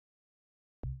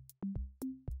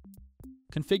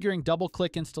Configuring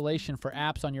double-click installation for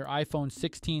apps on your iPhone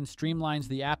 16 streamlines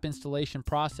the app installation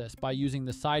process by using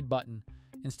the side button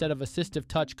instead of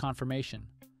AssistiveTouch confirmation.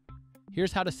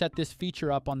 Here's how to set this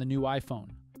feature up on the new iPhone.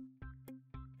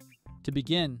 To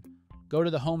begin, go to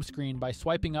the home screen by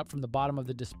swiping up from the bottom of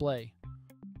the display.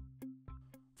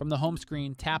 From the home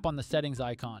screen, tap on the settings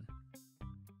icon.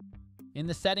 In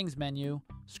the settings menu,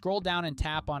 scroll down and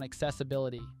tap on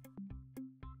accessibility.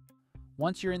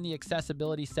 Once you're in the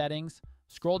accessibility settings,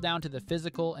 scroll down to the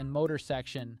physical and motor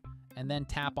section and then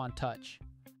tap on touch.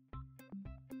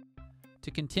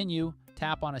 To continue,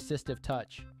 tap on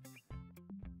AssistiveTouch.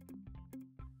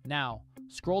 Now,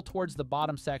 scroll towards the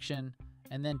bottom section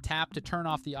and then tap to turn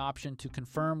off the option to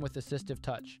confirm with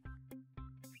AssistiveTouch.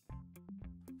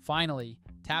 Finally,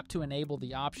 tap to enable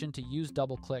the option to use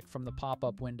double-click from the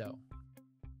pop-up window.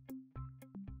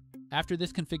 After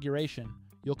this configuration,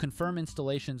 you'll confirm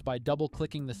installations by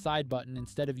double-clicking the side button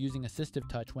instead of using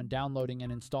AssistiveTouch when downloading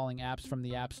and installing apps from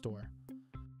the App Store.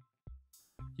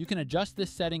 You can adjust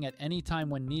this setting at any time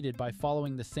when needed by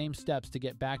following the same steps to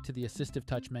get back to the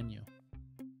AssistiveTouch menu.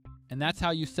 And that's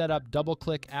how you set up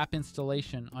double-click app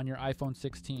installation on your iPhone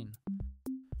 16.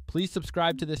 Please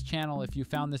subscribe to this channel if you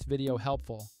found this video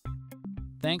helpful.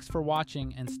 Thanks for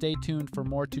watching and stay tuned for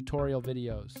more tutorial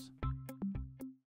videos.